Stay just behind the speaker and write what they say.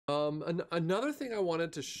Another thing I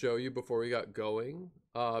wanted to show you before we got going,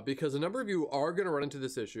 because a number of you are going to run into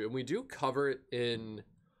this issue, and we do cover it in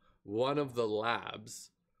one of the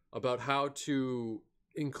labs about how to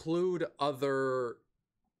include other,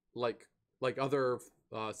 like other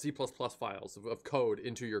C++ files of code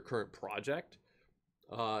into your current project.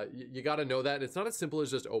 You got to know that. It's not as simple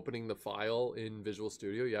as just opening the file in Visual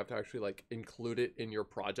Studio. You have to actually like include it in your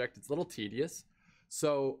project. It's a little tedious.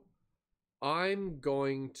 So I'm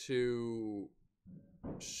going to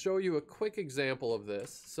show you a quick example of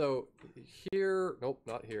this. So here, nope,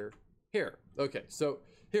 not here, here. Okay, so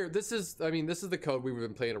here, this is the code we've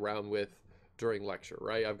been playing around with during lecture,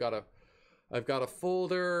 right? I've got a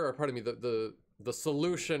folder, or pardon me, the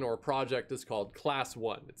solution or project is called class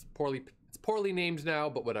 1. It's poorly named now,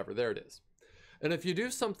 but whatever, there it is. And if you do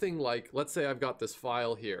something like, let's say I've got this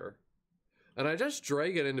file here, and I just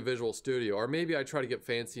drag it into Visual Studio, or maybe I try to get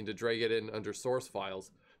fancy and to drag it in under source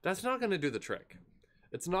files, that's not going to do the trick.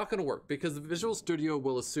 It's not going to work because the Visual Studio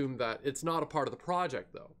will assume that it's not a part of the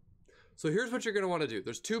project though. So here's what you're going to want to do.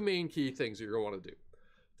 There's two main key things you're going to want to do.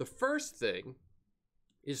 The first thing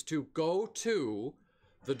is to go to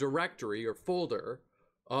the directory or folder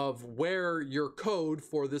of where your code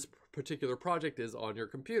for this particular project is on your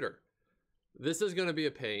computer. This is going to be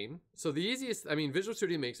a pain. So the easiest, Visual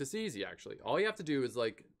Studio makes this easy actually. All you have to do is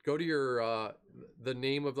like go to your the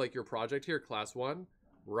name of like your project here, class 1,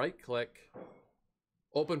 right click,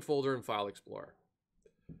 open folder in File Explorer.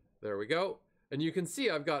 There we go. And you can see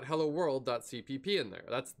I've got hello world.cpp in there.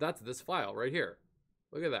 That's this file right here.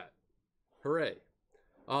 Look at that. Hooray.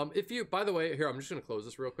 If you, by the way, here, I'm just going to close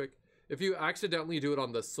this real quick. If you accidentally do it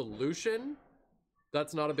on the solution,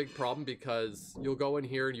 that's not a big problem because you'll go in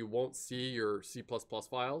here and you won't see your C++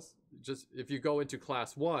 files. Just if you go into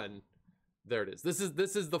class 1, there it is. This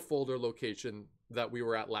is the folder location that we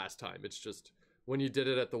were at last time. It's just when you did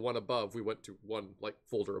it at the one above, we went to one like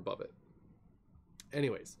folder above it.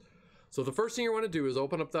 Anyways, so the first thing you want to do is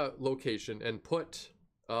open up that location and put,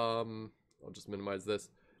 I'll just minimize this,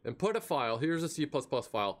 and put a file, here's a C++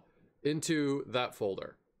 file, into that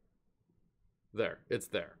folder. There, it's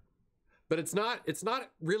there. But it's not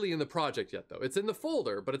really in the project yet though. It's in the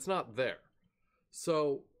folder, but it's not there.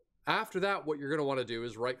 So after that, what you're going to want to do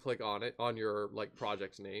is right click on it, on your like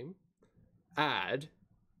project's name, add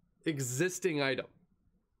existing item.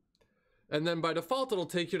 And then by default, it'll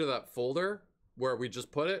take you to that folder where we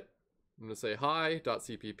just put it. I'm going to say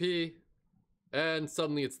hi.cpp, and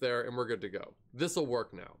suddenly it's there and we're good to go. This will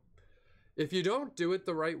work now. If you don't do it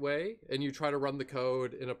the right way and you try to run the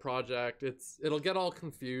code in a project, it'll get all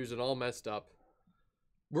confused and all messed up.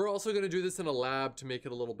 We're also going to do this in a lab to make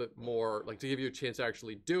it a little bit more, like to give you a chance to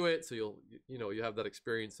actually do it. So you have that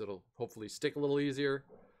experience that'll hopefully stick a little easier.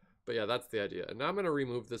 But yeah, that's the idea. And now I'm going to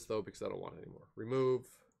remove this though, because I don't want it anymore. Remove,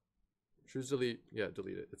 choose delete. Yeah,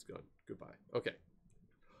 delete it. It's gone. Goodbye. Okay.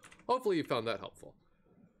 Hopefully you found that helpful.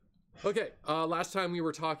 Okay, last time we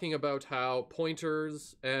were talking about how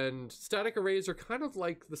pointers and static arrays are kind of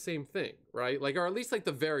like the same thing, right? Like, or at least like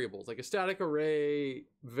the variables, like a static array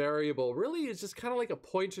variable really is just kind of like a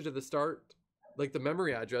pointer to the start, like the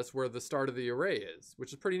memory address where the start of the array is,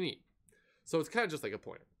 which is pretty neat. So it's kind of just like a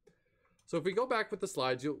pointer. So if we go back with the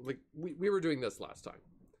slides, we were doing this last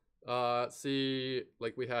time. See,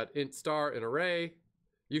 like we had int star an array.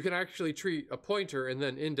 You can actually treat a pointer and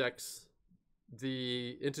then index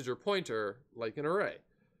the integer pointer like an array.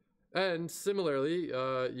 And similarly,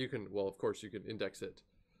 you can, well, of course you can index it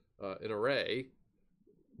an array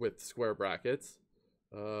with square brackets.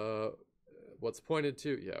 What's pointed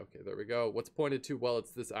to, yeah, okay, there we go. What's pointed to, well,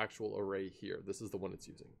 it's this actual array here. This is the one it's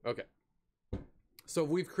using. Okay. So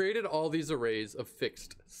we've created all these arrays of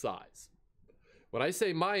fixed size. When I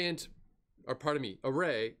say my int, or pardon me,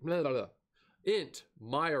 array, int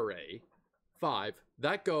my array 5,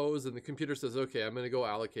 that goes and the computer says, okay, I'm going to go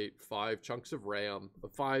allocate 5 chunks of RAM,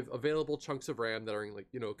 5 available chunks of RAM that are in, like,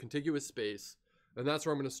 contiguous space, and that's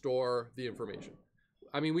where I'm going to store the information.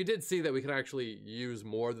 We did see that we can actually use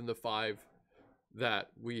more than the 5 that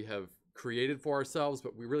we have created for ourselves,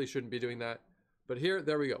 but we really shouldn't be doing that. But here,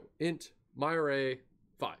 there we go, int my array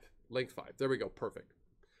 5, length 5. There we go, perfect.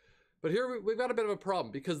 But here we've got a bit of a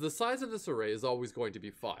problem because the size of this array is always going to be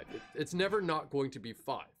 5. It's never not going to be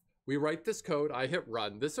 5. We write this code, I hit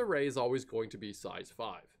run, this array is always going to be size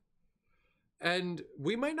 5. And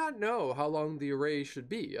we might not know how long the array should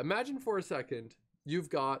be. Imagine for a second, you've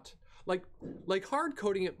got, like hard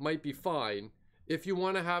coding it might be fine if you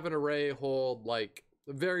want to have an array hold like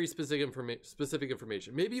very specific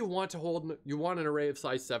information. Maybe you want an array of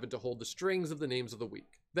size 7 to hold the strings of the names of the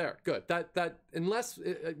week. There, good. That unless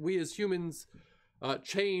we as humans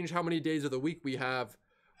change how many days of the week we have,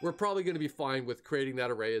 we're probably going to be fine with creating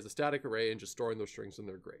that array as a static array and just storing those strings in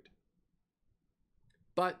their grade.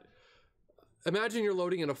 But imagine you're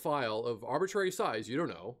loading in a file of arbitrary size. You don't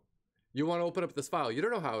know. You want to open up this file. You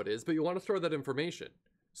don't know how it is, but you want to store that information.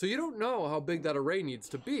 So you don't know how big that array needs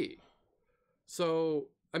to be. So,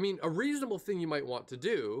 I mean, a reasonable thing you might want to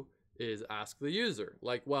do is ask the user,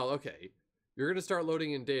 like, well, okay, you're going to start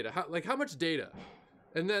loading in data. How much data?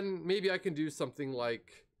 And then maybe I can do something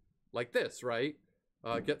like this, right?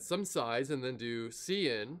 Get some size and then do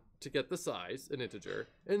cin to get the size, an integer,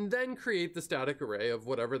 and then create the static array of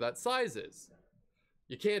whatever that size is.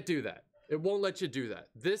 You can't do that. It won't let you do that.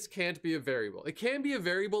 This can't be a variable. It can be a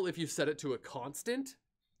variable if you set it to a constant,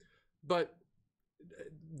 but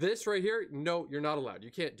this right here, no, you're not allowed.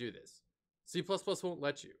 You can't do this. C++ won't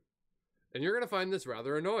let you. And you're going to find this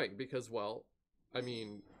rather annoying because, well, I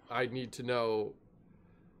mean, I need to know,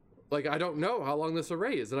 like, I don't know how long this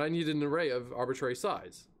array is, and I need an array of arbitrary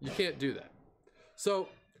size. You can't do that. So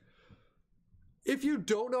if you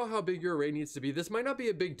don't know how big your array needs to be, this might not be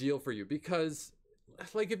a big deal for you because,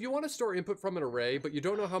 like, if you want to store input from an array, but you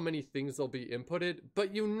don't know how many things will be inputted,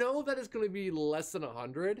 but you know that it's going to be less than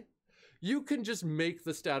 100, you can just make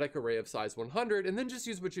the static array of size 100 and then just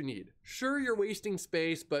use what you need. Sure, you're wasting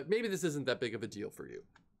space, but maybe this isn't that big of a deal for you.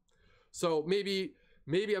 So maybe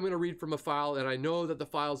I'm going to read from a file and I know that the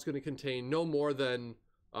file is going to contain no more than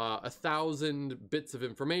 1,000 bits of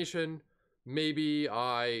information. Maybe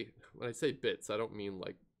when I say bits, I don't mean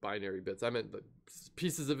like binary bits. I meant the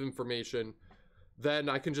pieces of information. Then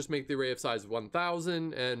I can just make the array of size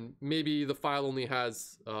 1,000, and maybe the file only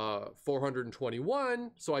has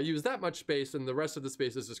 421, so I use that much space, and the rest of the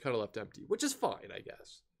space is just kind of left empty, which is fine, I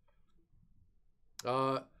guess.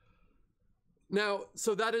 Now,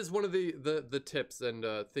 so that is one of the tips and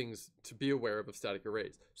things to be aware of static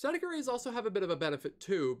arrays. Static arrays also have a bit of a benefit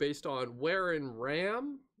too, based on where in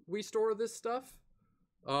RAM we store this stuff.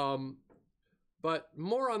 But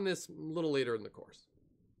more on this a little later in the course.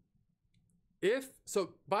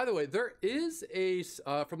 So by the way, there is a,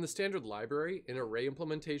 from the standard library, an array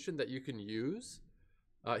implementation that you can use.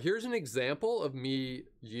 Here's an example of me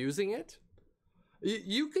using it.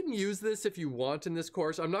 You can use this if you want in this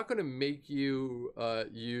course. I'm not going to make you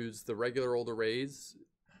use the regular old arrays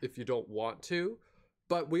if you don't want to,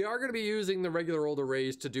 but we are going to be using the regular old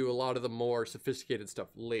arrays to do a lot of the more sophisticated stuff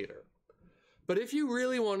later. But if you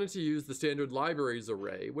really wanted to use the standard libraries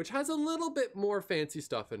array, which has a little bit more fancy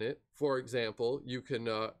stuff in it, for example, you can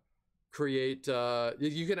create,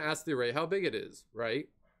 you can ask the array how big it is, right?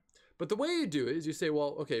 But the way you do it is you say,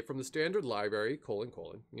 well, okay, from the standard library, colon,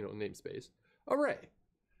 you know, namespace, array.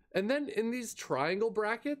 And then in these triangle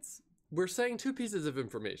brackets, we're saying two pieces of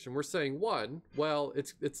information. We're saying one, well,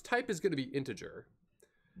 its type is going to be integer.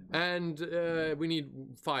 And we need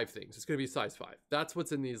 5 things. It's going to be size 5. That's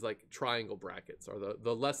what's in these like triangle brackets, or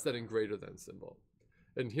the less than and greater than symbol.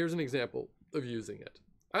 And here's an example of using it.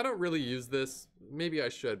 I don't really use this. Maybe I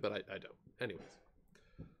should, but I don't. Anyways.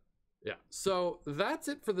 Yeah, so that's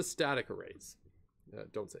it for the static arrays.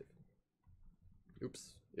 Don't save.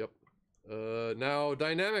 Oops. Yep. Now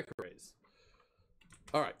dynamic arrays.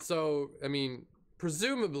 All right, so, I mean,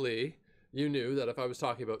 presumably you knew that if I was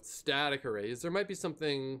talking about static arrays, there might be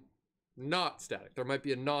something not static. There might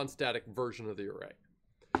be a non-static version of the array.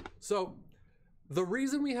 So the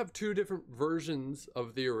reason we have 2 different versions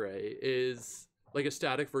of the array is, like a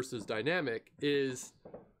static versus dynamic, is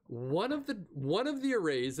one of the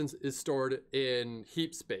arrays is stored in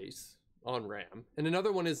heap space on RAM, and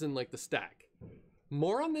another one is in like the stack.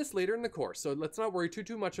 More on this later in the course, so let's not worry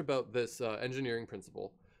too much about this engineering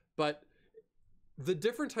principle. But the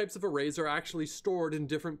different types of arrays are actually stored in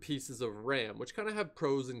different pieces of RAM, which kind of have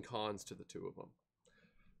pros and cons to the 2 of them.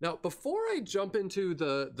 Now, before I jump into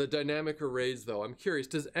the dynamic arrays, though, I'm curious,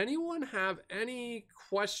 does anyone have any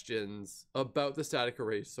questions about the static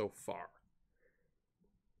arrays so far?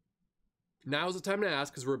 Now's the time to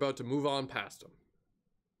ask, because we're about to move on past them.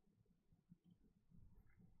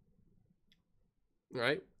 All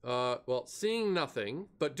right, well, seeing nothing,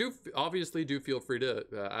 but obviously do feel free to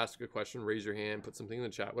ask a question, raise your hand, put something in the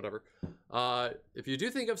chat, whatever. If you do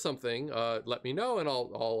think of something, let me know and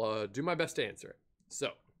I'll do my best to answer it.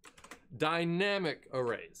 So, dynamic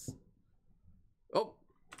arrays. Oh,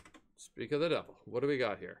 speak of the devil. What do we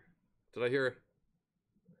got here? Did I hear?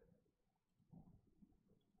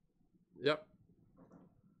 Yep.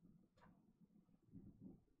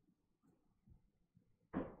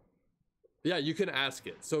 Yeah, you can ask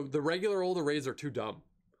it. So the regular old arrays are too dumb.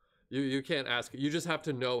 You can't ask it. You just have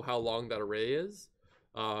to know how long that array is.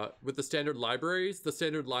 With the standard libraries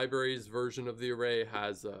version of the array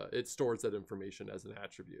has, it stores that information as an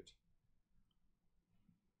attribute.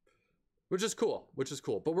 which is cool,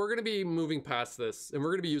 But we're going to be moving past this, and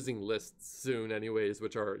we're going to be using lists soon anyways,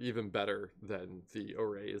 which are even better than the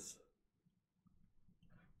arrays.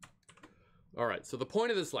 All right, so the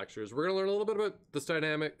point of this lecture is we're going to learn a little bit about this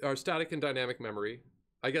static and dynamic memory.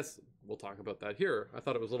 I guess we'll talk about that here. I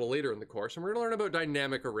thought it was a little later in the course. And we're going to learn about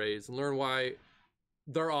dynamic arrays and learn why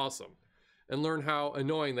they're awesome, and learn how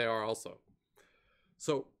annoying they are also.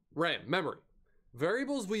 So RAM, memory.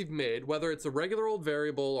 Variables we've made, whether it's a regular old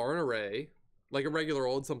variable or an array, like a regular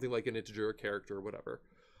old, something like an integer, a character, or whatever,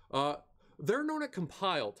 they're known at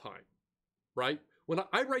compile time, right? When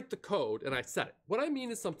I write the code and I set it, what I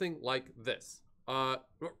mean is something like this.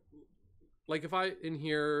 Like if I in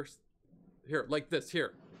here, like this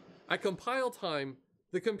here. At compile time,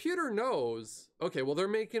 the computer knows, okay, well, they're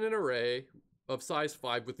making an array of size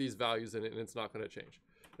 5 with these values in it, and it's not going to change.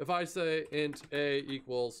 If I say int a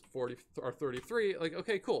equals 40 or 33, like,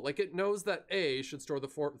 okay, cool. Like it knows that a should store the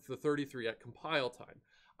 33 at compile time.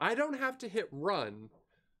 I don't have to hit run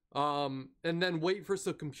and then wait for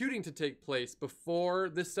some computing to take place before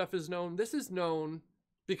this stuff is known. This is known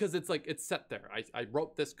because it's like, it's set there. I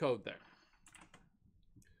wrote this code there.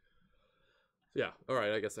 Yeah, all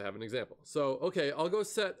right, I guess I have an example. So, okay, I'll go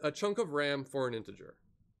set a chunk of RAM for an integer.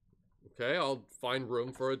 Okay, I'll find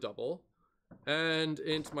room for a double. And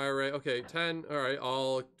int my array, okay, 10, all right,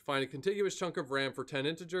 I'll find a contiguous chunk of RAM for 10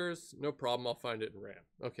 integers. No problem, I'll find it in RAM.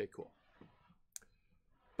 Okay, cool.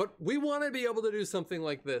 But we want to be able to do something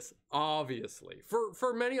like this, obviously,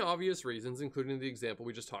 for many obvious reasons, including the example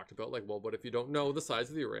we just talked about. Like, well, what if you don't know the size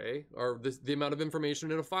of the array, or the amount of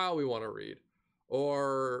information in a file we want to read,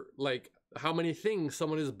 or like how many things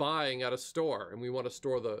someone is buying at a store, and we want to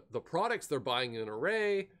store the products they're buying in an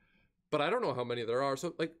array, but I don't know how many there are.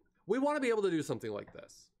 So like, we want to be able to do something like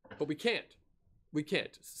this, but we can't. We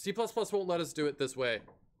can't. C++ won't let us do it this way.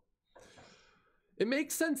 It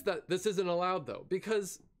makes sense that this isn't allowed though,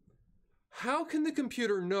 because how can the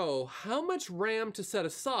computer know how much RAM to set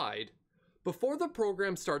aside before the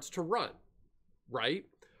program starts to run, right?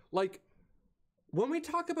 Like, when we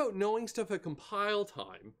talk about knowing stuff at compile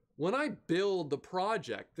time, when I build the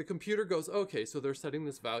project, the computer goes, okay, so they're setting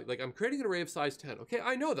this value, like I'm creating an array of size 10. Okay,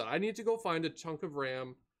 I know that. I need to go find a chunk of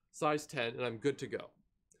RAM size 10 and I'm good to go.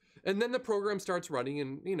 And then the program starts running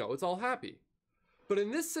and, you know, it's all happy. But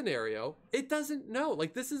in this scenario, it doesn't know.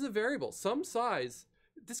 Like, this is a variable, some size.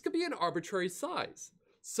 This could be an arbitrary size.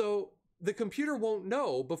 So the computer won't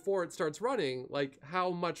know before it starts running, like,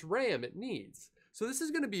 how much RAM it needs. So this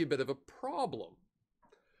is going to be a bit of a problem.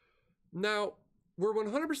 Now, we're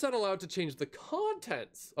 100% allowed to change the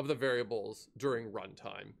contents of the variables during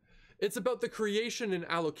runtime. It's about the creation and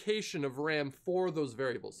allocation of RAM for those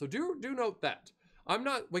variables. So do note that. I'm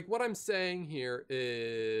not, like, what I'm saying here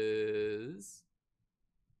is,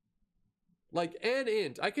 like, an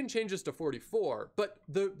int, I can change this to 44, but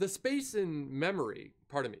the space in memory,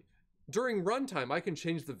 pardon me, during runtime, I can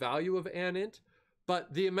change the value of an int,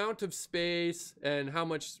 but the amount of space and how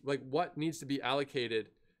much, like, what needs to be allocated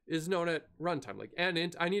is known at runtime. Like, an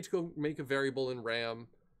int, I need to go make a variable in RAM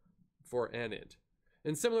for an int.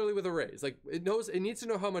 And similarly with arrays, like, it needs to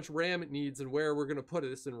know how much RAM it needs and where we're going to put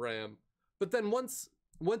this in RAM. But then once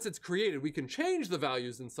it's created, we can change the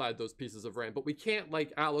values inside those pieces of RAM, but we can't,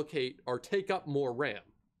 like, allocate or take up more RAM.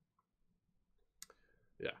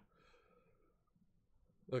 Yeah.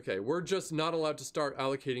 Okay, we're just not allowed to start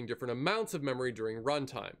allocating different amounts of memory during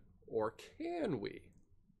runtime. Or can we?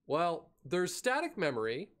 Well, there's static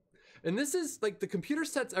memory, and this is, like, the computer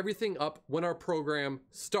sets everything up when our program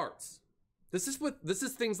starts. This is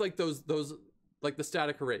things like those like the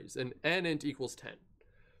static arrays, and an int equals 10.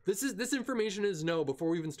 This information is known before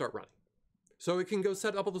we even start running. So it can go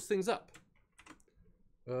set up all those things up.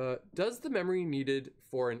 Does the memory needed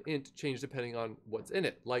for an int change depending on what's in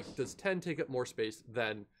it? Like, does 10 take up more space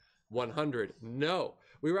than 100? No.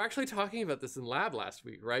 We were actually talking about this in lab last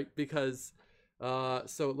week, right? Because,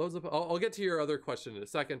 so loads of, I'll get to your other question in a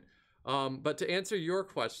second. But to answer your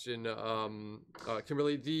question,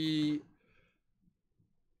 Kimberly,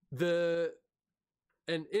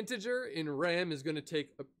 an integer in RAM is going to take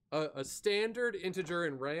a standard integer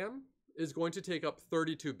in RAM is going to take up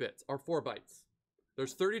 32 bits or 4 bytes.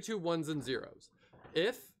 There's 32 ones and zeros.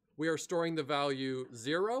 If we are storing the value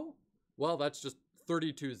 0, well, that's just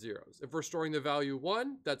 32 zeros. If we're storing the value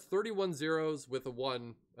 1, that's 31 zeros with a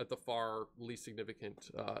 1 at the far least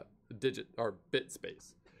significant digit or bit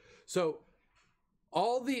space. So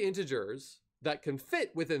all the integers that can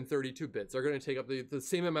fit within 32 bits are going to take up the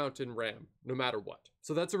same amount in RAM, no matter what.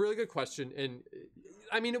 So that's a really good question. And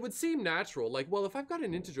I mean, it would seem natural. Like, well, if I've got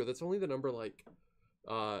an integer that's only the number like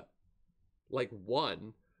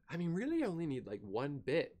 1, I mean, really I only need like 1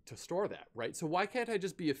 bit to store that, right? So why can't I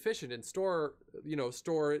just be efficient and store,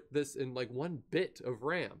 store this in like 1 bit of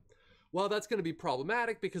RAM? Well, that's going to be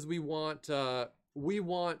problematic because we want to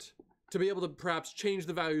be able to perhaps change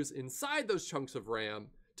the values inside those chunks of RAM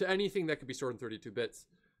to anything that could be stored in 32 bits.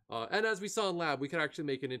 And as we saw in lab, we can actually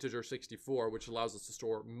make an integer 64, which allows us to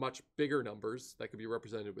store much bigger numbers that could be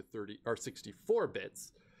represented with 64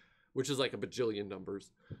 bits, which is like a bajillion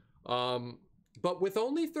numbers. But with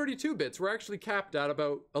only 32 bits, we're actually capped at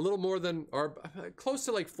about a little more than, or close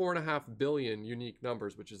to like 4.5 billion unique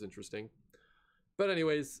numbers, which is interesting. But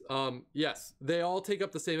anyways, yes, they all take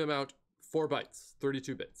up the same amount, 4 bytes,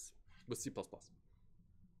 32 bits with C++.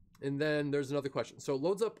 And then there's another question. So it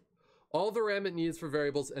loads up all the RAM it needs for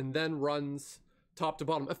variables and then runs top to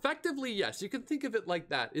bottom. Effectively, yes, you can think of it like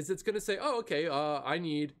that. Is it's going to say, oh, okay, I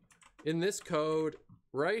need, in this code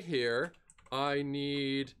right here, I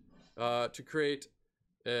need to create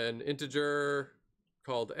an integer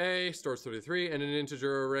called A, stores 33, and an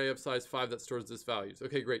integer array of size 5 that stores this values.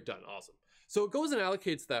 Okay, great, done, awesome. So it goes and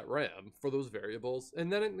allocates that RAM for those variables,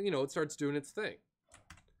 and then it starts doing its thing.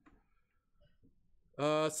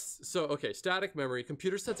 Okay, static memory.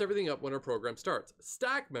 Computer sets everything up when our program starts.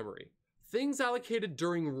 Stack memory. Things allocated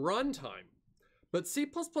during runtime. But C++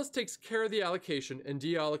 takes care of the allocation and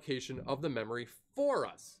deallocation of the memory for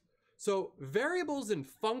us. So variables and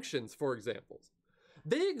functions, for example,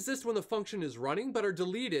 they exist when the function is running, but are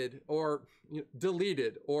deleted or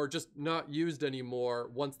just not used anymore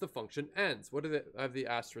once the function ends. What do they, I have the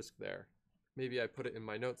asterisk there. Maybe I put it in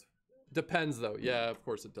my notes. Depends though. Yeah, of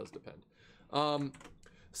course it does depend.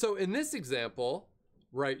 So in this example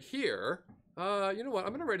right here, you know what?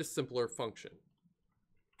 I'm going to write a simpler function.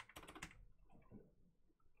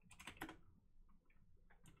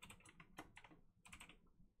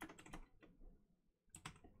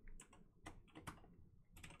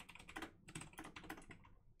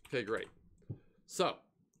 Okay, great. So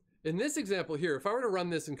in this example here, if I were to run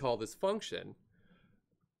this and call this function,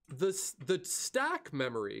 the stack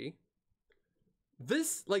memory,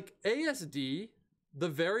 this like ASD, the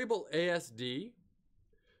variable ASD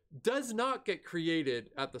does not get created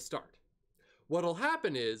at the start. What'll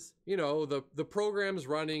happen is, the program's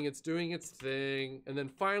running, it's doing its thing, and then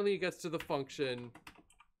finally it gets to the function,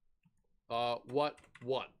 what,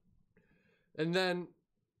 1. And then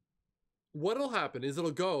what'll happen is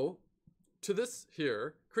it'll go to this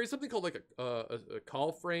here, create something called like a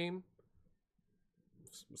call frame,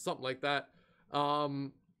 something like that.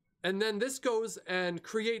 And then this goes and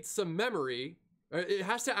creates some memory. It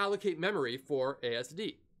has to allocate memory for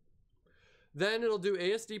ASD. Then it'll do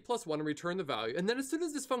ASD plus 1 and return the value. And then as soon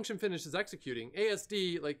as this function finishes executing,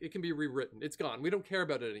 ASD, like it can be rewritten. It's gone. We don't care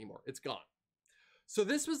about it anymore. It's gone. So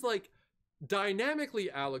this was like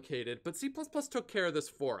dynamically allocated, but C++ took care of this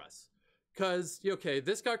for us. Because, okay,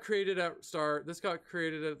 this got created at start, this got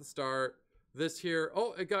created at the start, this here,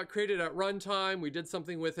 oh, it got created at runtime, we did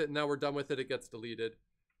something with it, and now we're done with it, it gets deleted.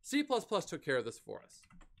 C++ took care of this for us.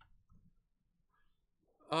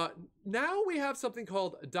 Now we have something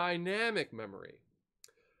called dynamic memory.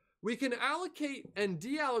 We can allocate and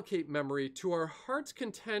deallocate memory to our heart's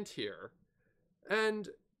content here. And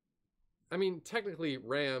I mean, technically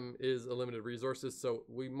RAM is a limited resources, so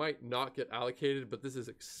we might not get allocated, but this is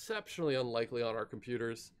exceptionally unlikely on our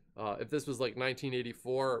computers. If this was like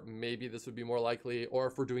 1984, maybe this would be more likely, or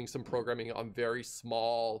if we're doing some programming on very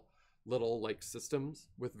small little like systems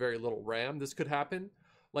with very little RAM, this could happen.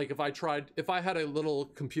 Like if I had a little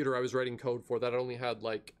computer I was writing code for that only had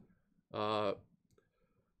like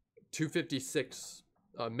 256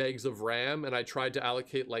 megs of RAM, and I tried to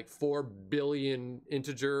allocate like 4 billion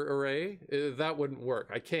integer array, that wouldn't work.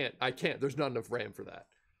 I can't, there's not enough RAM for that.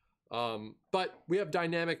 But we have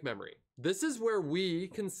dynamic memory. This is where we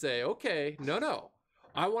can say, okay, no,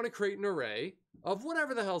 I want to create an array of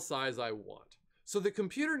whatever the hell size I want. So the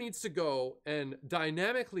computer needs to go and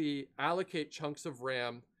dynamically allocate chunks of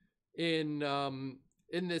RAM in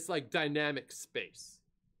this like dynamic space.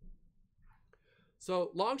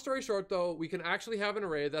 So long story short though, we can actually have an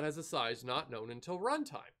array that has a size not known until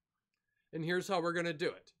runtime. And here's how we're going to do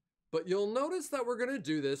it. But you'll notice that we're going to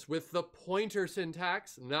do this with the pointer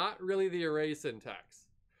syntax, not really the array syntax.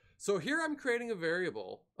 So here I'm creating a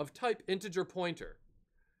variable of type integer pointer,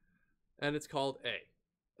 and it's called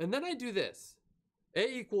A. And then I do this. A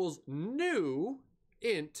equals new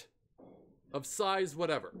int of size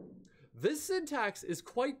whatever. This syntax is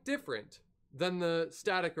quite different than the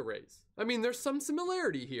static arrays. I mean, there's some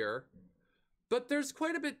similarity here, but there's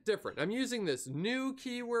quite a bit different. I'm using this new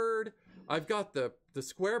keyword. I've got the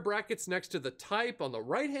square brackets next to the type on the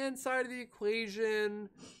right-hand side of the equation.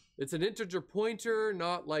 It's an integer pointer,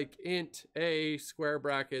 not like int a square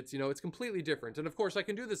brackets. You know, it's completely different. And of course, I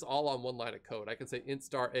can do this all on one line of code. I can say int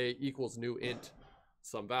star a equals new int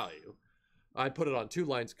some value. I put it on 2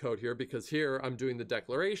 lines of code here because here I'm doing the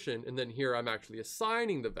declaration, and then here I'm actually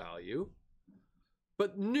assigning the value.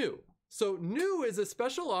 But new. So new is a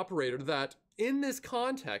special operator that, in this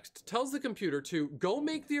context, tells the computer to go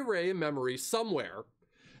make the array in memory somewhere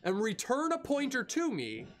and return a pointer to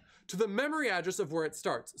me to the memory address of where it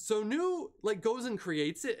starts. So new like goes and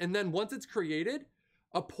creates it, and then once it's created,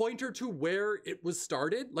 a pointer to where it was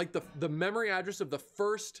started, like the memory address of the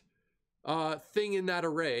first thing in that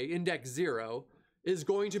array, index 0, is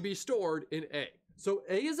going to be stored in A. So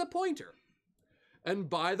A is a pointer. And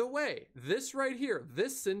by the way, this right here,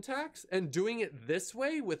 this syntax and doing it this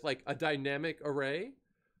way with like a dynamic array,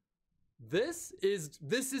 this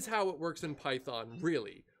is how it works in Python,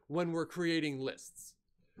 really, when we're creating lists.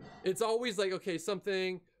 It's always like, okay,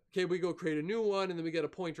 we go create a new one and then we get a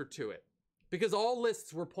pointer to it. Because all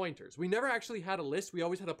lists were pointers. We never actually had a list, we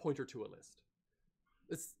always had a pointer to a list.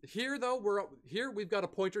 Here though, we've got a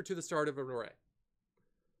pointer to the start of an array.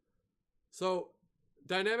 So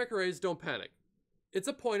dynamic arrays, don't panic. It's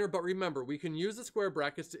a pointer, but remember, we can use the square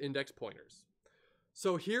brackets to index pointers.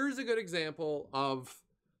 So here's a good example of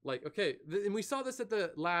like, okay, and we saw this at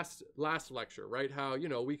the last lecture, right? How, you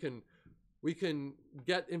know, we can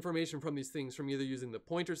get information from these things from either using the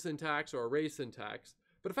pointer syntax or array syntax.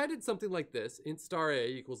 But if I did something like this, int star a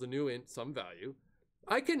equals a new int some value,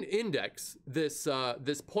 I can index this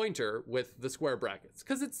this pointer with the square brackets,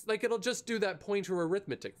 because it's like it'll just do that pointer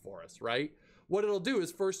arithmetic for us, right? What it'll do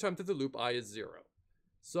is first time through the loop, I is 0.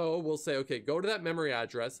 So we'll say, okay, go to that memory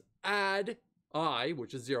address, add I,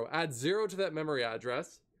 which is 0, add 0 to that memory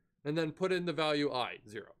address, and then put in the value I,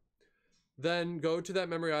 0. Then go to that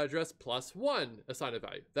memory address plus 1, assign a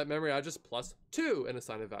value. That memory address plus 2, and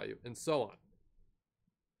assign a value, and so on.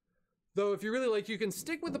 Though if you really like, you can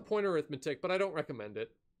stick with the pointer arithmetic, but I don't recommend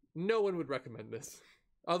it. No one would recommend this.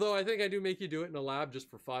 Although I think I do make you do it in a lab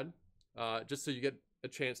just for fun, just so you get a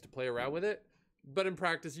chance to play around with it. But in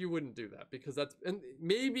practice, you wouldn't do that because and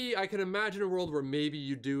maybe I can imagine a world where maybe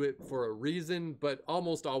you do it for a reason, but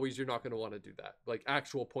almost always you're not going to want to do that. Like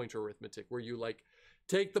actual pointer arithmetic where you like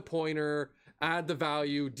take the pointer, add the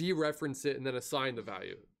value, dereference it, and then assign the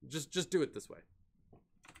value. Just do it this way.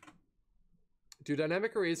 Do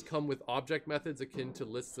dynamic arrays come with object methods akin to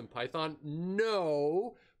lists in Python?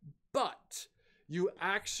 No, but you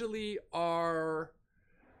actually are...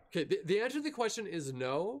 Okay, the answer to the question is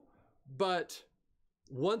no, but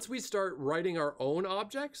once we start writing our own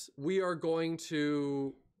objects, we are going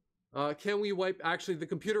to... can we wipe... Actually, the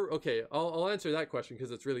computer... Okay, I'll answer that question because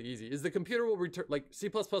it's really easy. Is the computer will return... Like, C++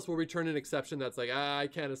 will return an exception that's like, I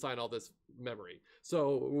can't assign all this memory.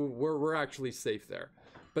 So we're actually safe there.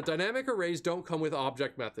 But dynamic arrays don't come with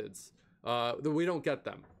object methods. We don't get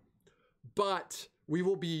them. But we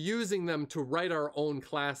will be using them to write our own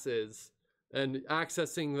classes and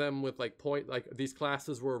accessing them with like these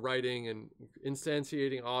classes we're writing and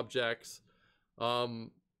instantiating objects.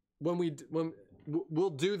 When we'll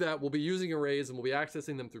do that, we'll be using arrays and we'll be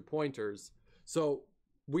accessing them through pointers. So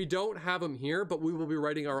we don't have them here, but we will be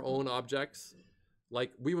writing our own objects.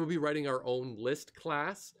 Like we will be writing our own list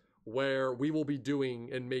class where we will be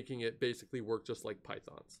doing and making it basically work just like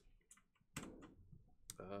Python's.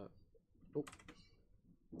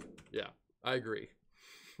 Yeah, I agree.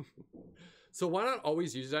 So why not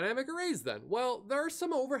always use dynamic arrays then? Well, there are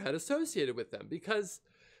some overhead associated with them because,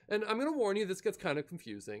 and I'm going to warn you, this gets kind of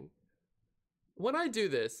confusing. When I do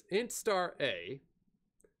this, int star a,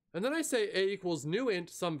 and then I say a equals new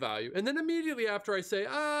int some value, and then immediately after I say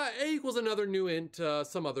a equals another new int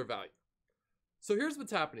some other value. So here's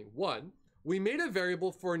what's happening. One, we made a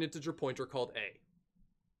variable for an integer pointer called a.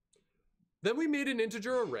 Then we made an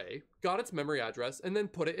integer array, got its memory address, and then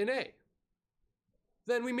put it in a.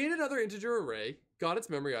 Then we made another integer array, got its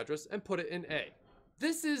memory address, and put it in a.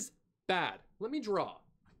 This is bad. Let me draw.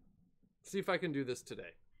 See if I can do this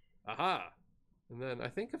today. Aha. And then I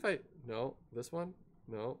think if no, this one?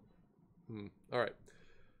 No. All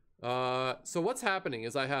right. So what's happening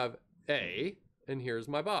is I have a, and here's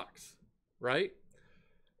my box. Right?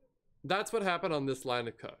 That's what happened on this line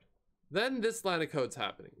of code. Then this line of code's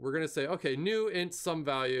happening. We're going to say, okay, new int some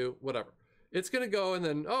value, whatever. It's going to go and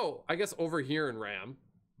then, oh, I guess over here in RAM.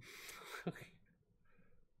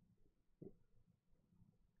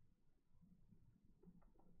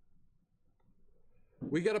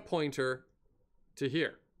 We get a pointer to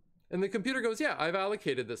here. And the computer goes, yeah, I've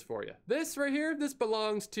allocated this for you. This right here, this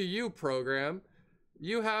belongs to you, program.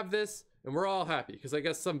 You have this. And we're all happy because I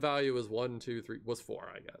guess some value is 1, 2, 3, was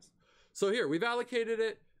 4, I guess. So here, we've allocated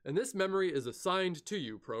it. and this memory is assigned to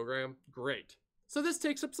you, program. Great. So this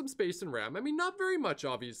takes up some space in RAM. I mean, not very much,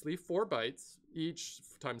 obviously. 4 bytes each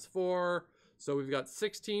times 4. So we've got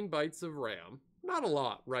 16 bytes of RAM. Not a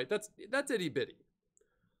lot, right? That's itty bitty.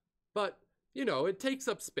 But, you know, it takes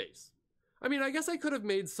up space. I mean, I guess I could have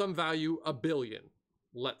made some value 1 billion,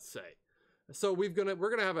 let's say. So we're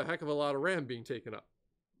gonna have a heck of a lot of RAM being taken up.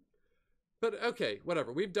 But okay,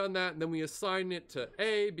 whatever. We've done that, and then we assign it to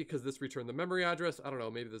A because this returned the memory address. I don't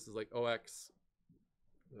know, maybe this is like OX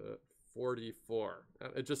 44.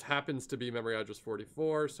 It just happens to be memory address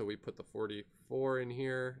 44, so we put the 44 in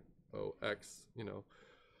here. OX, you know.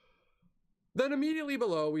 Then immediately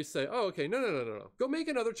below we say, oh, okay, no. Go make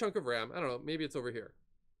another chunk of RAM. I don't know, maybe it's over here.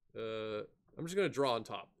 I'm just gonna draw on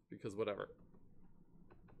top because whatever.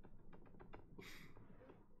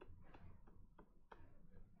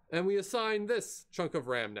 And we assign this chunk of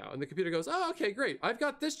RAM now. And the computer goes, oh, okay, great. I've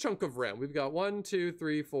got this chunk of RAM. We've got 1, 2,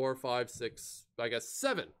 3, 4, 5, 6, I guess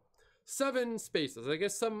 7. 7 spaces. I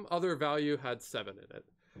guess some other value had 7 in it.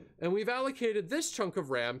 And we've allocated this chunk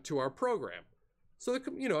of RAM to our program. So,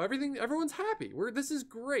 you know, everyone's happy. This is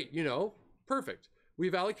great, you know, perfect.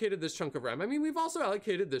 We've allocated this chunk of RAM. I mean, we've also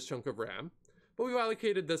allocated this chunk of RAM, but we've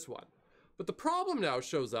allocated this one. But the problem now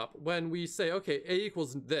shows up when we say, okay, A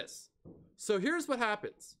equals this. So here's what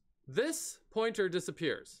happens. This pointer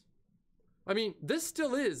disappears. I mean, this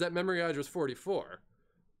still is at memory address 44,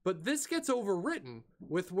 but this gets overwritten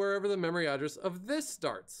with wherever the memory address of this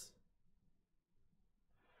starts.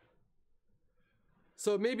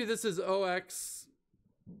 So maybe this is OX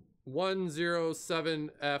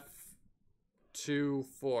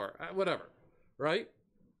 107F24, whatever, right?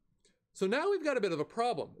 So now we've got a bit of a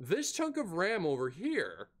problem. This chunk of RAM over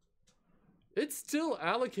here, it's still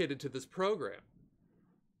allocated to this program.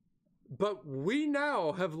 But we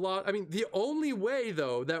now have lost, I mean, the only way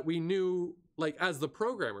though that we knew, like as the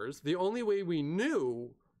programmers, the only way we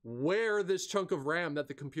knew where this chunk of RAM that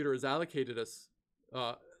the computer has allocated us,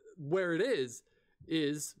 where it is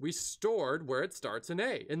we stored where it starts in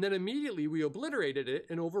A. And then immediately we obliterated it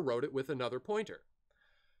and overwrote it with another pointer.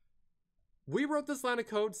 We wrote this line of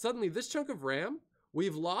code, suddenly this chunk of RAM,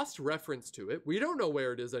 we've lost reference to it. We don't know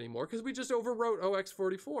where it is anymore because we just overwrote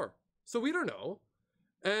OX44. So we don't know.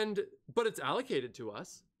 But it's allocated to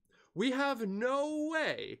us. We have no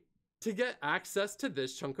way to get access to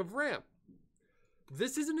this chunk of RAM.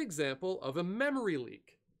 This is an example of a memory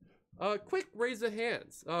leak. Quick raise of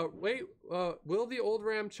hands. Will the old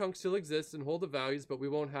RAM chunk still exist and hold the values, but we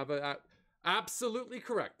won't have a... Absolutely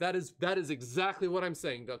correct. That is exactly what I'm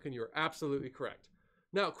saying, Duncan. You're absolutely correct.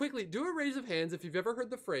 Now, quickly, do a raise of hands if you've ever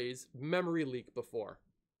heard the phrase memory leak before.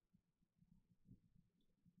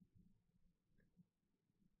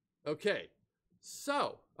 Okay,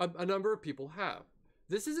 so a number of people have.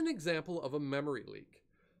 This is an example of a memory leak.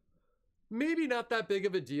 Maybe not that big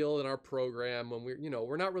of a deal in our program when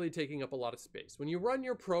we're not really taking up a lot of space. When you run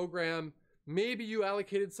your program, maybe you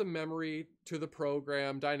allocated some memory to the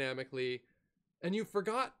program dynamically and you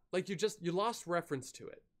forgot, like you lost reference to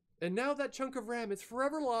it. And now that chunk of RAM is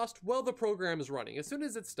forever lost while the program is running. As soon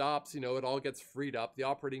as it stops, it all gets freed up. The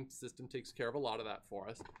operating system takes care of a lot of that for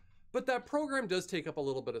us. But that program does take up a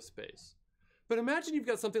little bit of space. But imagine you've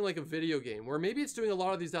got something like a video game where maybe it's doing a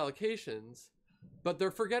lot of these allocations, but they're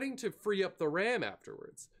forgetting to free up the RAM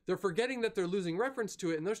afterwards. They're forgetting that they're losing reference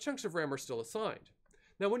to it and those chunks of RAM are still assigned.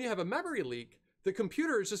 Now, when you have a memory leak, the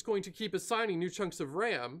computer is just going to keep assigning new chunks of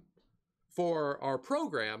RAM for our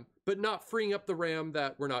program, but not freeing up the RAM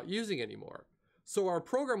that we're not using anymore. So our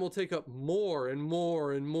program will take up more and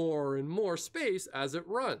more and more and more space as it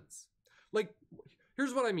runs. Like,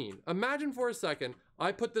 here's what I mean. Imagine for a second,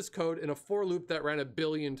 I put this code in a for loop that ran 1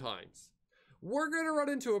 billion times. We're going to run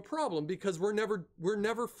into a problem because we're never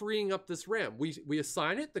freeing up this RAM. We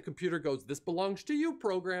assign it, the computer goes, this belongs to you,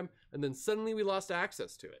 program, and then suddenly we lost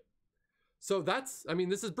access to it. So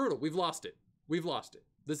this is brutal. We've lost it. We've lost it.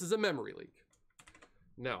 This is a memory leak.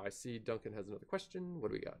 Now, I see Duncan has another question.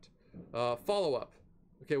 What do we got? Follow-up.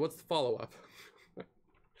 Okay, what's the follow-up?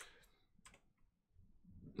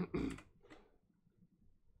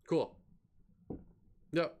 Cool.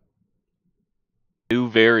 Yep. New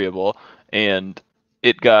variable, and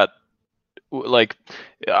it got, like,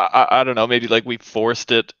 I don't know, maybe like we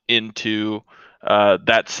forced it into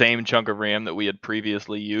that same chunk of RAM that we had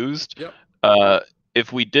previously used. Yep.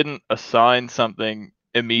 If we didn't assign something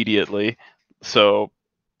immediately, so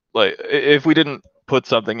like if we didn't put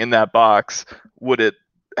something in that box, would it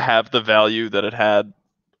have the value that it had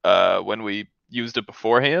when we used it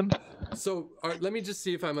beforehand? So let me just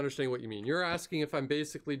see if I'm understanding what you mean. You're asking if I'm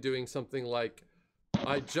basically doing something like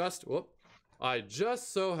I just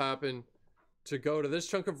so happen to go to this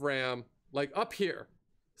chunk of RAM, like up here,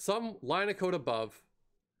 some line of code above.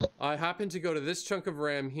 I happen to go to this chunk of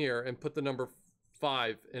RAM here and put the number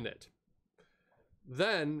 5 in it.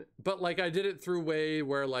 Then, but like I did it through way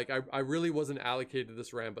where like I really wasn't allocated to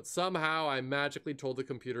this RAM, but somehow I magically told the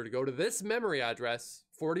computer to go to this memory address,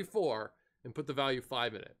 44, and put the value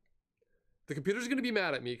 5 in it. The computer's going to be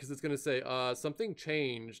mad at me because it's going to say, something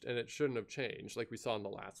changed and it shouldn't have changed, like we saw in the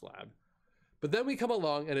last lab. But then we come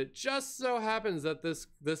along and it just so happens that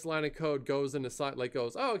this line of code goes into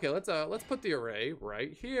goes, oh, okay, let's put the array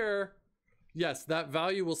right here. Yes, that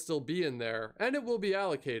value will still be in there and it will be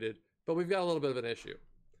allocated, but we've got a little bit of an issue.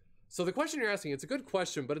 So the question you're asking, it's a good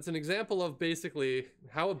question, but it's an example of basically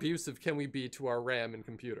how abusive can we be to our RAM and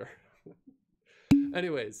computer.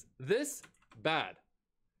 Anyways, this bad.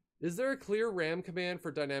 Is there a clear RAM command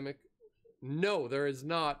for dynamic? No, there is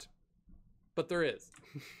not, but there is.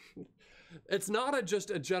 It's not just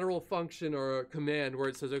a general function or a command where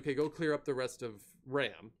it says, okay, go clear up the rest of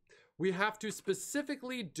RAM. We have to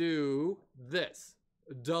specifically do this,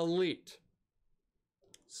 delete.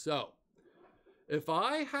 So if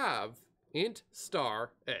I have int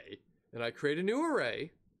star a and I create a new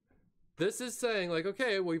array, this is saying like,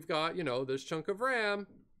 okay, we've got, you know, this chunk of RAM.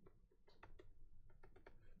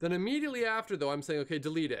 Then immediately after though, I'm saying, okay,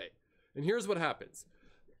 delete a. And here's what happens.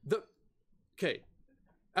 Okay,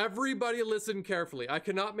 everybody listen carefully. I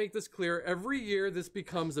cannot make this clear. Every year this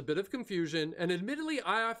becomes a bit of confusion, and admittedly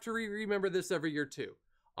I have to remember this every year too.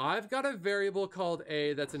 I've got a variable called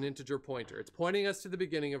a that's an integer pointer. It's pointing us to the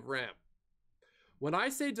beginning of RAM. When I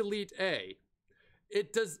say delete a,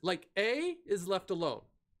 it does, like a is left alone.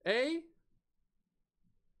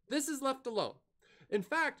 This is left alone. In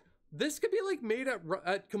fact, this could be like made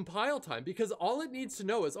at compile time because all it needs to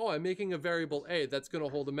know is, oh, I'm making a variable a that's going to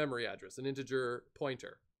hold a memory address, an integer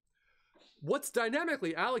pointer. What's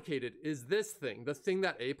dynamically allocated is this thing, the thing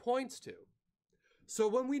that a points to. So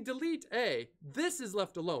when we delete a, this is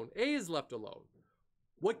left alone. A is left alone.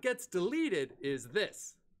 What gets deleted is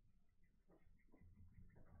this.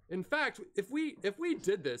 In fact, if we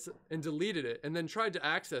did this and deleted it and then tried to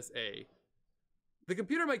access a, the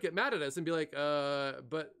computer might get mad at us and be like,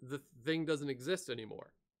 but the thing doesn't exist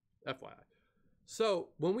anymore, FYI. So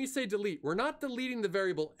when we say delete, we're not deleting the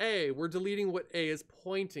variable a, we're deleting what a is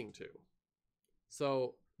pointing to.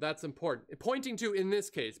 So that's important. Pointing to in this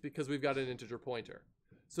case, because we've got an integer pointer.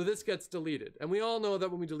 So this gets deleted. And we all know that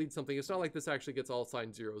when we delete something, it's not like this actually gets all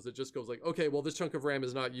assigned zeros. It just goes like, okay, well, this chunk of RAM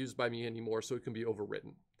is not used by me anymore, so it can be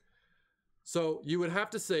overwritten. So you would have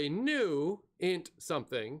to say new int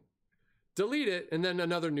something, delete it, and then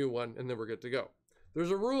another new one, and then we're good to go. There's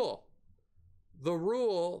a rule. The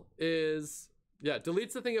rule is, yeah,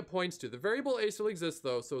 deletes the thing it points to. The variable a still exists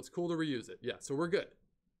though, so it's cool to reuse it. Yeah, so we're good.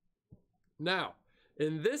 Now,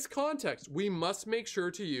 in this context, we must make sure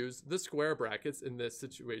to use the square brackets in this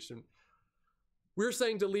situation. We're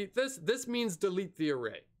saying delete this. This means delete the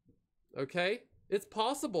array, okay? It's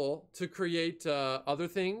possible to create other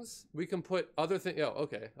things. We can put other things, oh,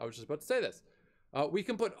 okay, I was just about to say this. We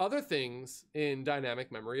can put other things in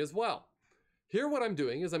dynamic memory as well. Here what I'm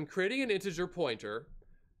doing is I'm creating an integer pointer,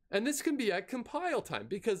 and this can be at compile time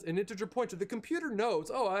because an integer pointer, the computer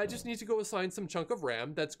knows, oh, I just need to go assign some chunk of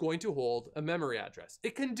RAM that's going to hold a memory address.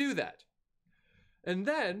 It can do that. And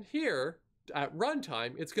then here at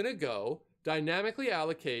runtime, it's gonna go dynamically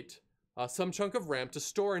allocate some chunk of RAM to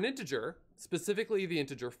store an integer, specifically the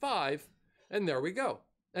integer 5, and there we go.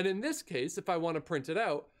 And in this case, if I want to print it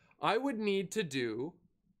out, I would need to do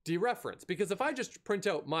dereference, because if I just print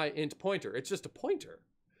out my int pointer, it's just a pointer.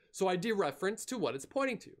 So I dereference to what it's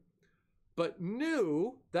pointing to. But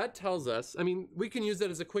new, that tells us, I mean, we can use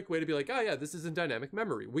that as a quick way to be like, oh yeah, this is in dynamic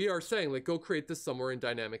memory. We are saying like, go create this somewhere in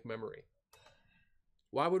dynamic memory.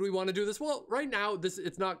 Why would we want to do this? Well, right now,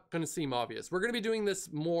 it's not going to seem obvious. We're going to be doing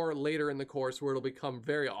this more later in the course where it'll become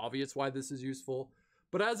very obvious why this is useful.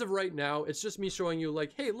 But as of right now, it's just me showing you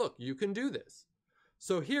like, hey, look, you can do this.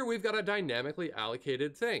 So here we've got a dynamically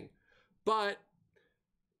allocated thing. But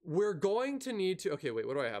we're going to need to, okay, wait,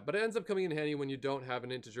 what do I have? But it ends up coming in handy when you don't have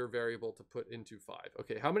an integer variable to put into 5.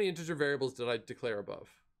 Okay, how many integer variables did I declare above?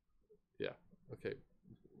 Yeah, okay,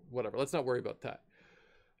 whatever. Let's not worry about that.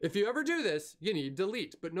 If you ever do this, you need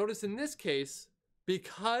delete. But notice in this case,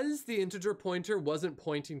 because the integer pointer wasn't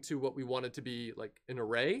pointing to what we wanted to be like an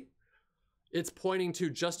array, it's pointing to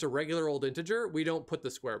just a regular old integer. We don't put the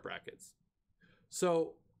square brackets.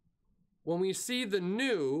 So when we see the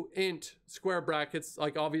new int square brackets,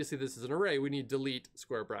 like obviously this is an array, we need delete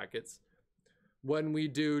square brackets. When we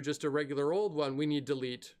do just a regular old one, we need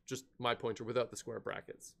delete just my pointer without the square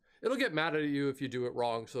brackets. It'll get mad at you if you do it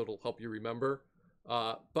wrong, so it'll help you remember.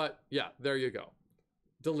 But yeah, there you go.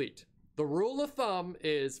 Delete. The rule of thumb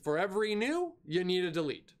is for every new, you need a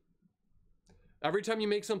delete. Every time you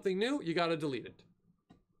make something new, you got to delete it.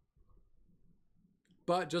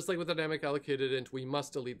 But just like with dynamic allocated int, we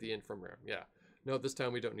must delete the int from RAM. Yeah. No, this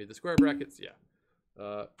time we don't need the square brackets.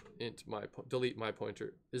 Yeah. Delete my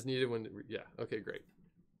pointer is needed when, yeah. Okay, great.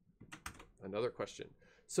 Another question.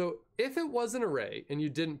 So if it was an array and you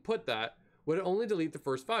didn't put that, would it only delete the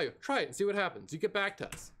first value? Try it and see what happens. You get back to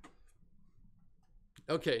us.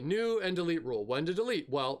 Okay, new and delete rule. When to delete?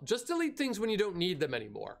 Well, just delete things when you don't need them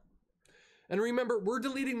anymore. And remember, we're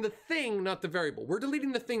deleting the thing, not the variable. We're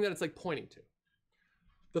deleting the thing that it's like pointing to.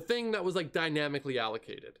 The thing that was like dynamically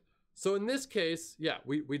allocated. So in this case, yeah,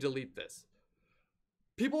 we delete this.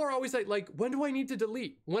 People are always like, when do I need to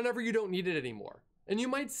delete? Whenever you don't need it anymore. And you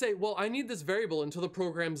might say, well, I need this variable until the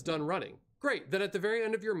program's done running. Great, then at the very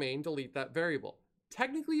end of your main, delete that variable.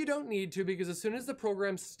 Technically, you don't need to because as soon as the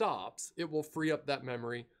program stops, it will free up that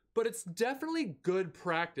memory. But it's definitely good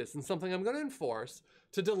practice and something I'm going to enforce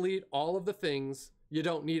to delete all of the things you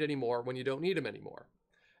don't need anymore when you don't need them anymore.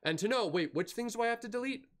 And to know, wait, which things do I have to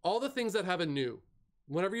delete? All the things that have a new.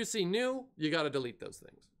 Whenever you see new, you got to delete those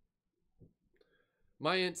things.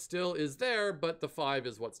 My int still is there, but the 5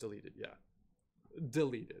 is what's deleted. Yeah,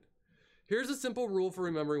 deleted. Here's a simple rule for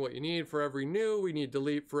remembering what you need. For every new, we need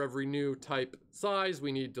delete. For every new type size,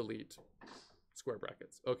 we need delete. Square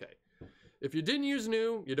brackets. Okay. If you didn't use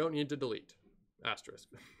new, you don't need to delete. Asterisk.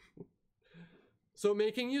 So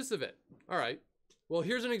making use of it. All right. Well,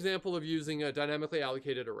 here's an example of using a dynamically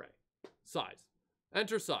allocated array. Size.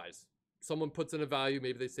 Enter size. Someone puts in a value,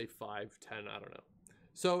 maybe they say 5, 10, I don't know.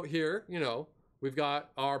 So here, we've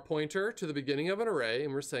got our pointer to the beginning of an array,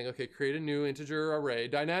 and we're saying, okay, create a new integer array,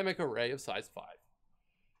 dynamic array of size 5.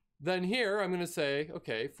 Then here, I'm going to say,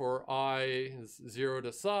 okay, for I is 0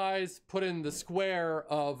 to size, put in the square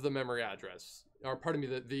of the memory address, or pardon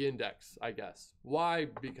me, the index, I guess. Why?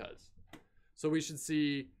 Because. So we should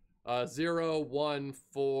see 0, 1,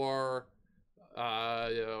 4,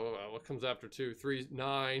 what comes after 2, 3,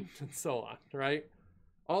 9, and so on, right?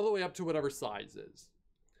 All the way up to whatever size is.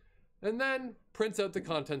 And then prints out the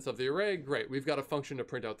contents of the array. Great, we've got a function to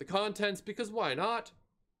print out the contents because why not?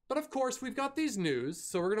 But of course, we've got these news,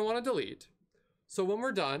 so we're going to want to delete. So when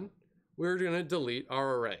we're done, we're going to delete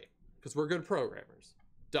our array because we're good programmers.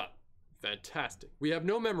 Done. Fantastic. We have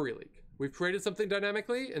no memory leak. We've created something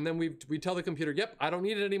dynamically, and then we tell the computer, yep, I don't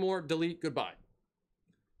need it anymore. Delete. Goodbye.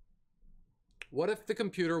 What if the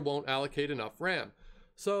computer won't allocate enough RAM?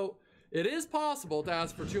 So it is possible to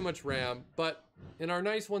ask for too much RAM, but in our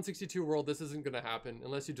nice 162 world, this isn't going to happen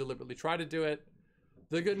unless you deliberately try to do it.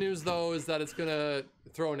 The good news, though, is that it's going to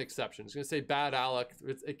throw an exception. It's going to say bad alloc.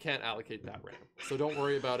 It can't allocate that RAM. So don't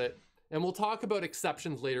worry about it. And we'll talk about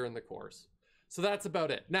exceptions later in the course. So that's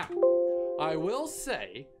about it. Now, I will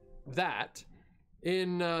say that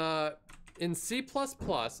in C++,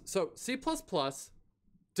 so C++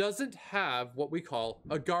 doesn't have what we call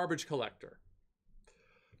a garbage collector.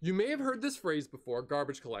 You may have heard this phrase before,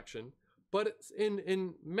 garbage collection, but it's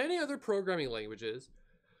in many other programming languages,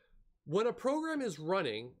 when a program is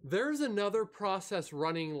running, there's another process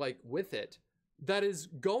running like with it that is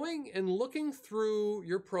going and looking through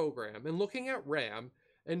your program and looking at RAM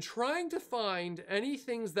and trying to find any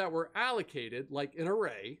things that were allocated, like an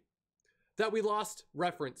array, that we lost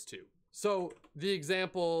reference to. So the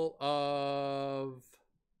example of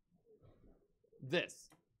this.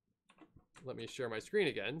 Let me share my screen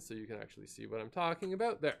again so you can actually see what I'm talking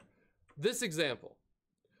about. There. This example.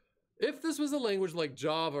 If this was a language like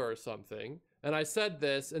Java or something, and I said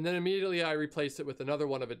this, and then immediately I replaced it with another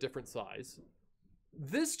one of a different size,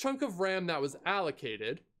 this chunk of RAM that was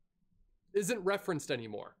allocated isn't referenced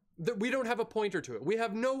anymore. We don't have a pointer to it. We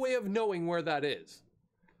have no way of knowing where that is.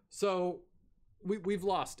 So we've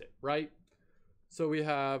lost it, right? So we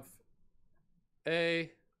have we've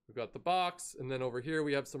got the box, and then over here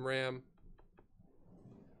we have some RAM,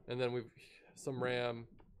 and then we've some RAM.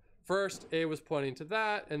 First, A was pointing to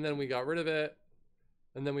that, and then we got rid of it,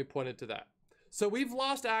 and then we pointed to that. So we've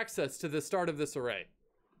lost access to the start of this array.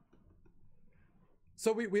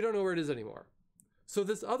 So we don't know where it is anymore. So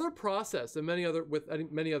this other process, and many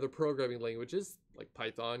other programming languages, like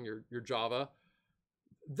Python, your Java,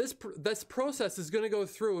 this process is going to go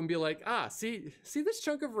through and be like, see this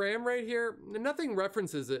chunk of RAM right here? Nothing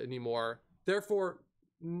references it anymore. Therefore,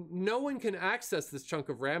 no one can access this chunk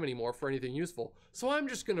of RAM anymore for anything useful. So I'm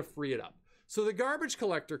just going to free it up. So the garbage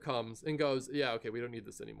collector comes and goes, yeah, okay, we don't need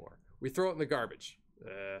this anymore. We throw it in the garbage.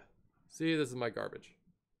 See, this is my garbage.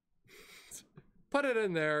 Put it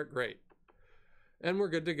in there. Great. And we're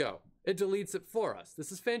good to go. It deletes it for us.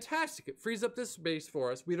 This is fantastic. It frees up this space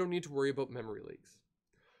for us. We don't need to worry about memory leaks.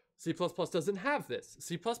 C++ doesn't have this.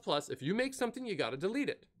 C++, if you make something, you gotta delete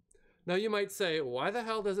it. Now you might say, why the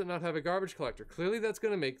hell does it not have a garbage collector? Clearly that's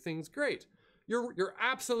gonna make things great. You're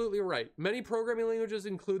absolutely right. Many programming languages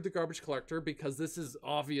include the garbage collector because this is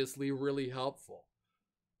obviously really helpful.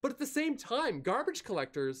 But at the same time, garbage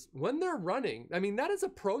collectors, when they're running, I mean, that is a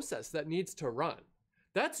process that needs to run.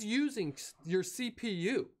 That's using your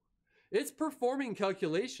CPU. It's performing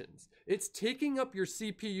calculations. It's taking up your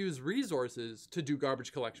CPU's resources to do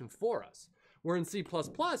garbage collection for us. Where in C++,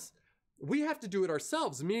 we have to do it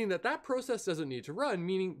ourselves, meaning that that process doesn't need to run,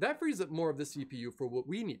 meaning that frees up more of the CPU for what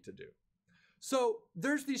we need to do. So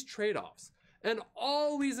there's these trade-offs. And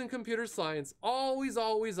always in computer science, always,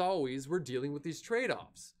 we're dealing with these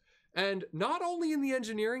trade-offs. And not only in the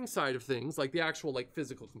engineering side of things, like the actual like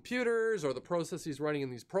physical computers or the processes running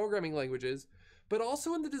in these programming languages, but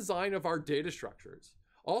also in the design of our data structures.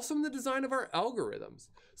 Also in the design of our algorithms.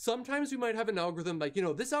 Sometimes we might have an algorithm like,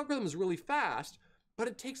 this algorithm is really fast, but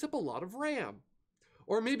it takes up a lot of RAM.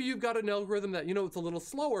 Or maybe you've got an algorithm that, it's a little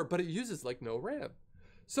slower, but it uses like no RAM.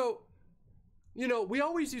 So, we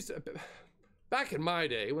always used to, back in my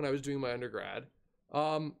day when I was doing my undergrad,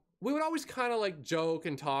 we would always kind of like joke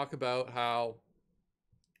and talk about how,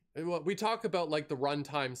 we talk about like the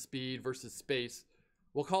runtime speed versus space.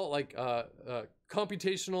 We'll call it like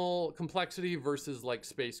computational complexity versus like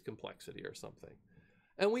space complexity or something.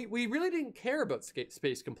 And we really didn't care about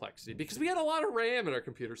space complexity because we had a lot of RAM in our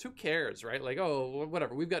computers. Who cares, right? Like, oh,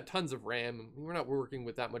 whatever. We've got tons of RAM. We're not working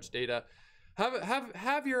with that much data.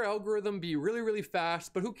 Have your algorithm be really, really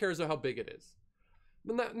fast, but who cares how big it is?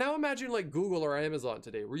 Now imagine like Google or Amazon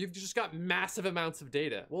today, where you've just got massive amounts of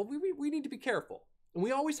data. Well, we need to be careful. And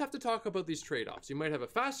we always have to talk about these trade-offs. You might have a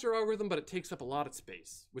faster algorithm, but it takes up a lot of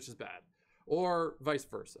space, which is bad. Or vice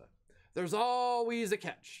versa. There's always a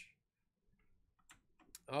catch.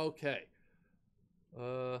 Okay.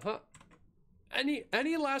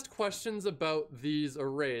 Any last questions about these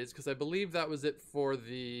arrays? Because I believe that was it for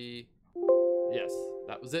the... Yes,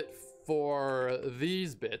 that was it for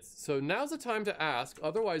these bits. So now's the time to ask.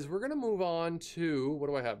 Otherwise, we're going to move on to... What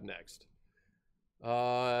do I have next?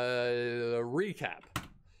 Recap,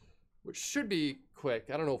 which should be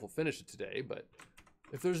quick. I don't know if we'll finish it today, but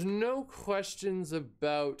if there's no questions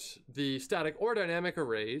about the static or dynamic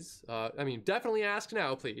arrays, I mean, definitely ask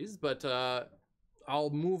now, please, but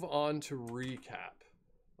I'll move on to recap.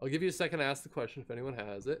 I'll give you a second to ask the question if anyone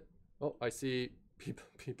has it. Oh, I see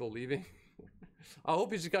people leaving. I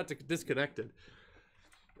hope you just got disconnected.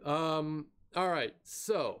 All right,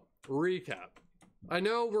 so recap. I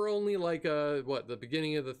know we're only like, the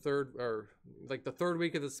beginning of the third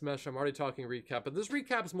week of the semester. I'm already talking recap, but this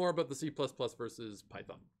recap is more about the C++ versus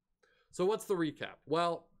Python. So what's the recap?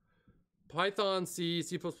 Well, Python, C,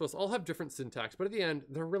 C++ all have different syntax, but at the end,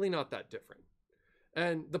 they're really not that different.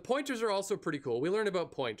 And the pointers are also pretty cool. We learned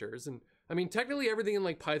about pointers, and I mean, technically everything in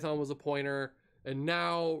like Python was a pointer, and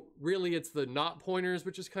now really it's the not pointers,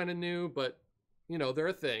 which is kind of new, but they're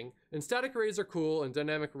a thing. And static arrays are cool, and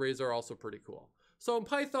dynamic arrays are also pretty cool. So in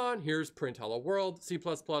Python, here's print hello world, C++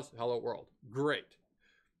 hello world. Great.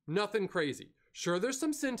 Nothing crazy. Sure, there's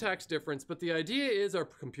some syntax difference, but the idea is our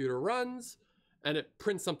computer runs and it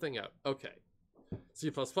prints something out. Okay.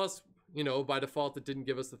 C++, by default, it didn't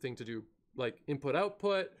give us the thing to do like input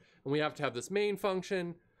output, and we have to have this main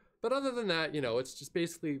function. But other than that, it's just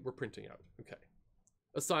basically we're printing out. Okay.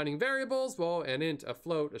 Assigning variables, well, an int, a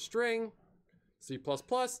float, a string. C++,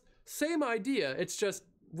 same idea. It's just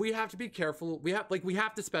we have to be careful. We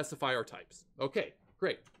have to specify our types. Okay,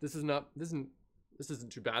 great. This isn't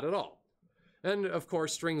too bad at all. And of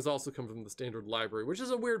course, strings also come from the standard library, which is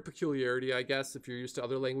a weird peculiarity, I guess, if you're used to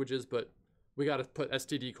other languages, but we got to put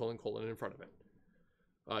std : in front of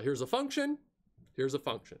it. Here's a function. Here's a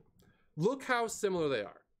function. Look how similar they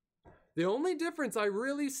are. The only difference I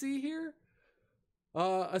really see here,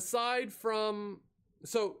 aside from...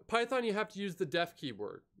 So Python, you have to use the def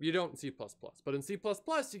keyword. You don't in C++. But in C++,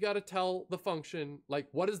 you got to tell the function, like,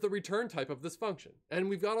 what is the return type of this function? And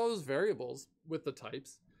we've got all those variables with the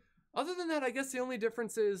types. Other than that, I guess the only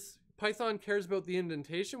difference is Python cares about the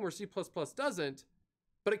indentation where C++ doesn't,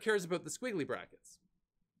 but it cares about the squiggly brackets.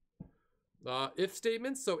 If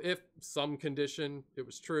statements, so if some condition, it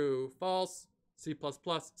was true, false, C++,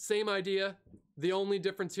 same idea. The only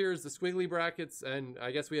difference here is the squiggly brackets, and I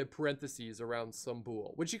guess we have parentheses around some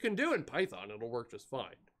bool, which you can do in Python. It'll work just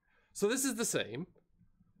fine. So this is the same.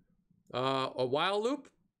 A while loop.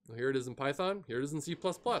 Here it is in Python. Here it is in C++.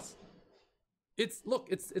 It's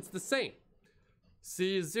the same.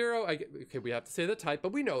 C is 0. Okay, we have to say the type,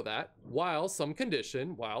 but we know that. While some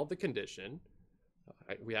condition, while the condition,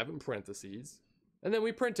 we have it in parentheses. And then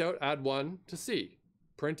we print out, add 1 to C.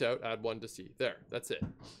 Print out, add 1 to C. There, that's it.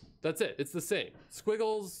 That's it. It's the same.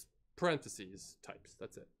 Squiggles, parentheses, types.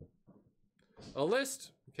 That's it. A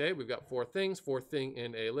list. Okay, we've got 4 things. 4 thing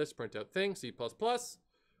in a list. Print out thing, C++.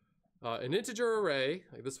 An integer array.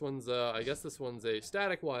 Like this one's, I guess this one's a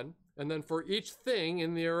static one. And then for each thing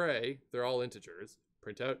in the array, they're all integers.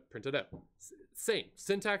 Print it out. Same.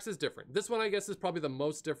 Syntax is different. This one, I guess, is probably the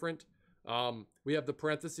most different. We have the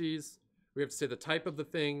parentheses. We have to say the type of the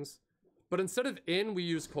things. But instead of in, we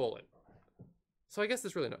use colon. So I guess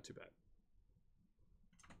it's really not too bad.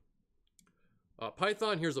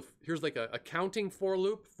 Python, here's like a counting for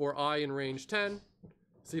loop for I in range 10.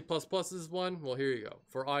 C++ is one. Well, here you go.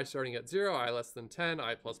 For I starting at 0, I less than 10,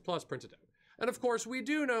 I++, print it out. And of course, we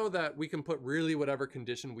do know that we can put really whatever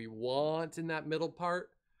condition we want in that middle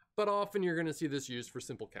part, but often you're going to see this used for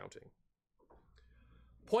simple counting.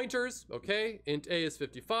 Pointers, okay, int a is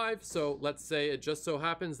 55, so let's say it just so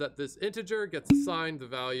happens that this integer gets assigned the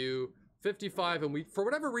value 55, and we, for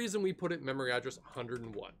whatever reason, we put it memory address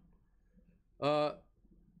 101.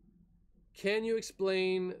 Can you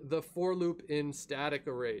explain the for loop in static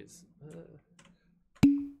arrays?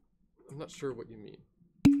 I'm not sure what you mean.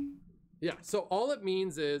 Yeah, so all it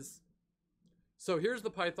means is, so here's the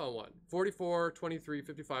Python one, 44, 23,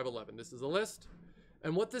 55, 11. This is a list.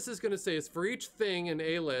 And what this is going to say is for each thing in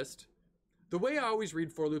a list, the way I always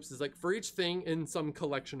read for loops is like for each thing in some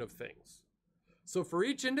collection of things. So for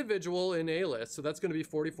each individual in a list, so that's going to be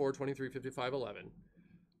 44, 23, 55, 11.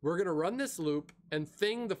 We're going to run this loop, and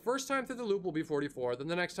thing, the first time through the loop will be 44, then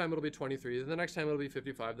the next time it'll be 23, then the next time it'll be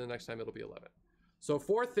 55, then the next time it'll be 11. So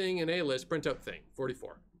for thing in a list, print out thing,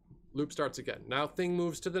 44. Loop starts again. Now thing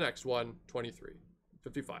moves to the next one, 23,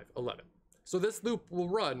 55, 11. So this loop will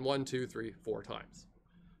run 1, 2, 3, 4 times.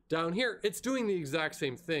 Down here, it's doing the exact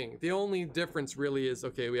same thing. The only difference really is,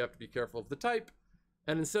 okay, we have to be careful of the type.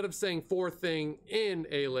 And instead of saying for thing in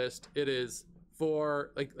a list, it is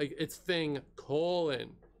for, like it's thing colon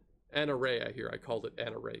an array. I called it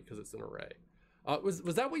an array because it's an array.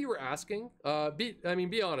 Was that what you were asking?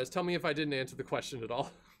 Be honest. Tell me if I didn't answer the question at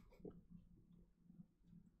all.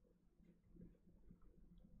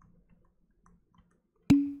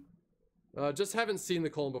 Just haven't seen the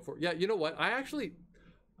colon before. Yeah, you know what?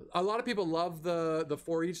 A lot of people love the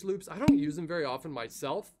for each loops. I don't use them very often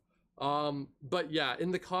myself. But yeah,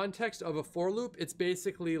 in the context of a for loop, it's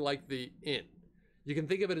basically like the in. You can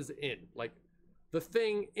think of it as in, like the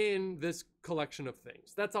thing in this collection of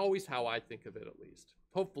things. That's always how I think of it, at least.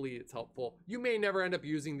 Hopefully it's helpful. You may never end up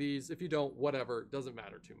using these. If you don't, whatever, doesn't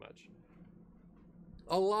matter too much.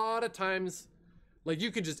 A lot of times, like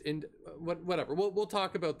you could just whatever. We'll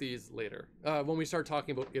talk about these later when we start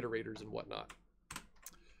talking about iterators and whatnot.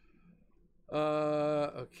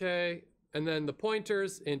 Okay, and then the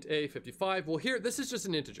pointers, int a 55. Well, here this is just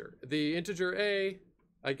an integer. The integer a,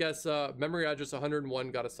 I guess, memory address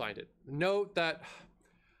 101 got assigned it. Note that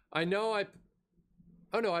I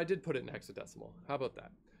did put it in hexadecimal. How about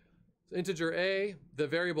that? So integer a, the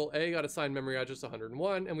variable a got assigned memory address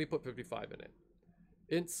 101, and we put 55 in it.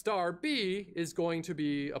 Int star b is going to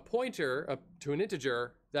be a pointer to an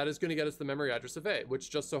integer that is going to get us the memory address of a, which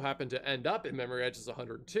just so happened to end up in memory address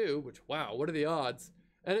 102, which, wow, what are the odds?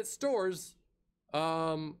 And it stores, what,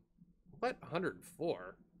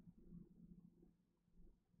 104?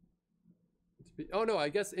 Oh no, I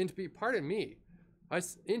guess int b, pardon me.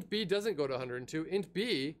 Int b doesn't go to 102. Int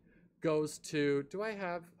b goes to, do I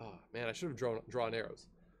have, oh man, I should have drawn arrows.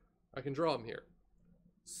 I can draw them here.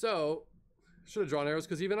 So, should have drawn arrows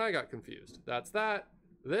because even I got confused. That's that.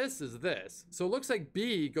 This is this. So it looks like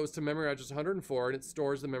B goes to memory address 104 and it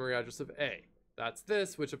stores the memory address of A. That's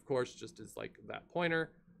this, which of course just is like that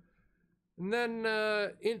pointer. And then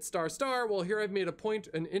int star star, well here I've made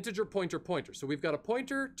an integer pointer. So we've got a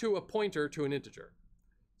pointer to an integer.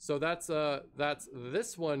 So that's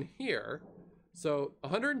this one here. So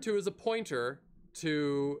 102 is a pointer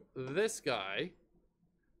to this guy,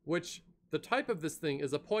 which the type of this thing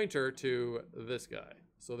is a pointer to this guy.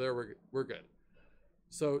 So there we're good.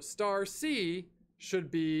 So star C should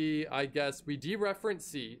be, I guess, we dereference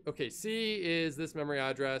C. Okay, C is this memory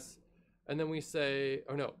address. And then we say,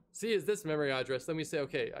 oh no, C is this memory address. Then we say,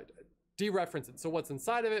 okay, dereference it. So what's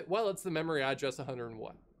inside of it? Well, it's the memory address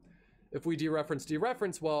 101. If we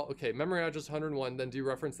dereference, well, okay, memory address 101, then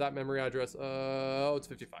dereference that memory address. Oh, it's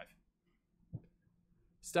 55.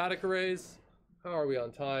 Static arrays, how are we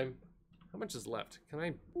on time? How much is left? Can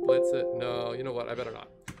I blitz it? No, you know what? I better not.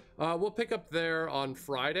 We'll pick up there on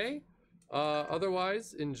Friday.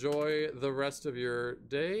 Otherwise, enjoy the rest of your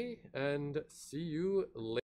day and see you later.